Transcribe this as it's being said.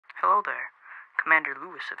Hello there. Commander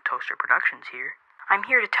Lewis of Toaster Productions here. I'm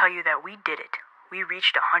here to tell you that we did it. We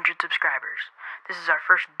reached 100 subscribers. This is our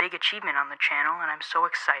first big achievement on the channel, and I'm so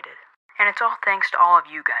excited. And it's all thanks to all of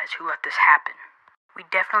you guys who let this happen. We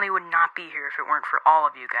definitely would not be here if it weren't for all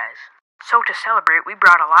of you guys. So to celebrate, we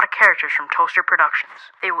brought a lot of characters from Toaster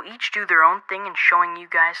Productions. They will each do their own thing in showing you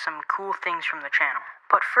guys some cool things from the channel.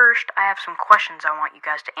 But first, I have some questions I want you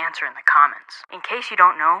guys to answer in the comments. In case you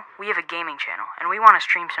don't know, we have a gaming channel, and we want to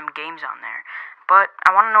stream some games on there. But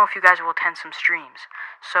I want to know if you guys will attend some streams,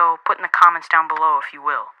 so put in the comments down below if you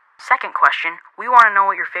will. Second question, we want to know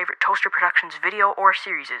what your favorite Toaster Productions video or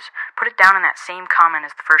series is. Put it down in that same comment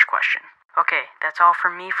as the first question. Okay, that's all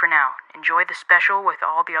from me for now. Enjoy the special with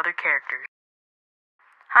all the other characters.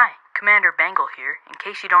 Hi, Commander Bengal here. In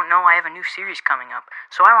case you don't know, I have a new series coming up,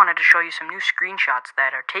 so I wanted to show you some new screenshots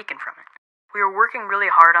that are taken from it. We are working really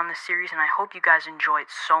hard on this series, and I hope you guys enjoy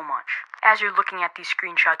it so much. As you're looking at these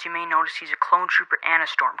screenshots, you may notice he's a clone trooper and a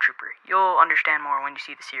stormtrooper. You'll understand more when you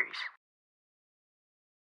see the series.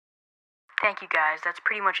 Thank you guys, that's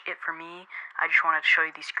pretty much it for me. I just wanted to show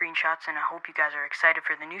you these screenshots, and I hope you guys are excited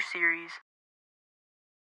for the new series.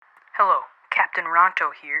 Hello, Captain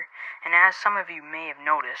Ronto here, and as some of you may have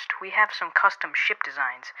noticed, we have some custom ship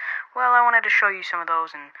designs. Well, I wanted to show you some of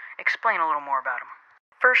those and explain a little more about them.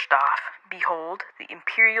 First off, behold, the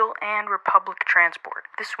Imperial and Republic Transport.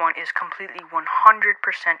 This one is completely 100%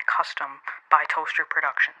 custom by Toaster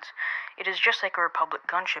Productions. It is just like a Republic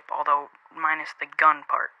gunship, although minus the gun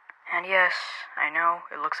part. And yes, I know,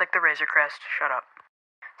 it looks like the Razor Crest. Shut up.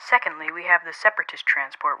 Secondly, we have the Separatist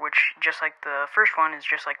Transport, which, just like the first one, is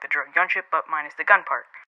just like the droid gunship, but minus the gun part.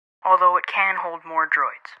 Although it can hold more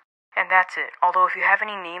droids. And that's it. Although if you have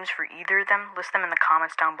any names for either of them, list them in the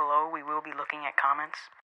comments down below. We will be looking at comments.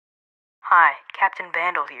 Hi, Captain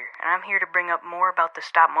Vandal here, and I'm here to bring up more about the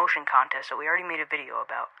stop motion contest that we already made a video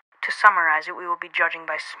about. To summarize it, we will be judging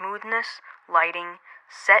by smoothness, lighting,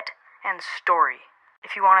 set, and story.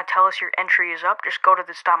 If you want to tell us your entry is up, just go to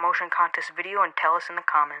the stop motion contest video and tell us in the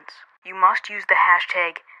comments. You must use the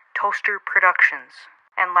hashtag Toaster Productions.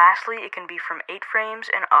 And lastly, it can be from 8 frames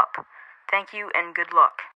and up. Thank you and good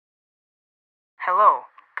luck. Hello,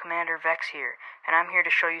 Commander Vex here, and I'm here to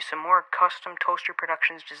show you some more custom Toaster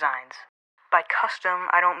Productions designs. By custom,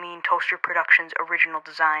 I don't mean Toaster Productions original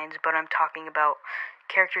designs, but I'm talking about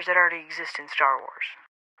characters that already exist in Star Wars.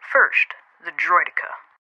 First, the Droideka.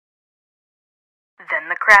 Then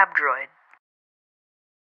the Crab Droid.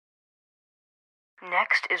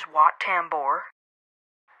 Next is Wat Tambor.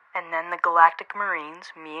 And then the Galactic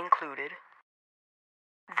Marines, me included.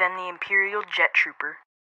 Then the Imperial Jet Trooper.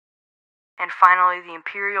 And finally the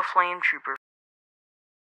Imperial Flame Trooper.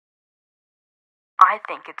 I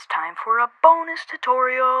think it's time for a bonus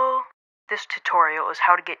tutorial. This tutorial is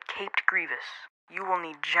how to get Caped Grievous. You will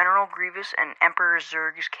need General Grievous and Emperor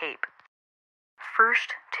Zurg's cape.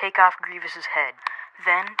 First, take off Grievous's head.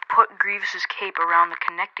 Then, put Grievous's cape around the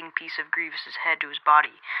connecting piece of Grievous's head to his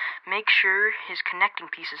body. Make sure his connecting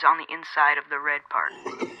piece is on the inside of the red part.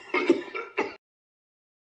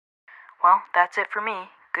 Well, that's it for me.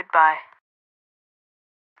 Goodbye.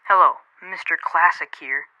 Hello, Mr. Classic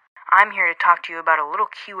here. I'm here to talk to you about a little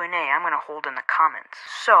Q&A I'm going to hold in the comments.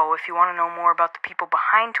 So, if you want to know more about the people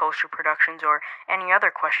behind Toaster Productions or any other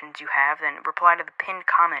questions you have, then reply to the pinned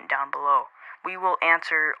comment down below. We will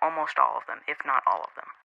answer almost all of them, if not all of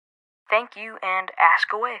them. Thank you, and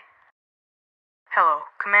ask away. Hello,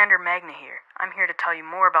 Commander Magna here. I'm here to tell you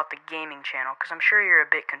more about the gaming channel, because I'm sure you're a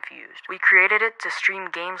bit confused. We created it to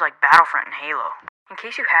stream games like Battlefront and Halo. In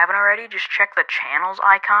case you haven't already, just check the channels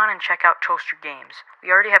icon and check out Toaster Games.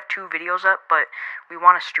 We already have 2 videos up, but we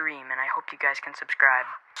want to stream, and I hope you guys can subscribe.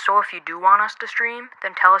 So if you do want us to stream,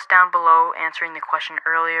 then tell us down below answering the question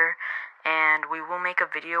earlier, and we will make a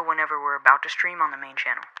video whenever we're about to stream on the main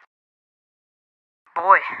channel.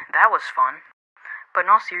 Boy, that was fun. But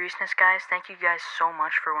in all seriousness, guys, thank you guys so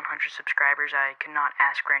much for 100 subscribers. I could not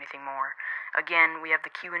ask for anything more. Again, we have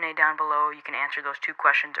the Q&A down below. You can answer those 2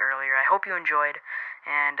 questions earlier. I hope you enjoyed,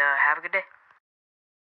 and have a good day.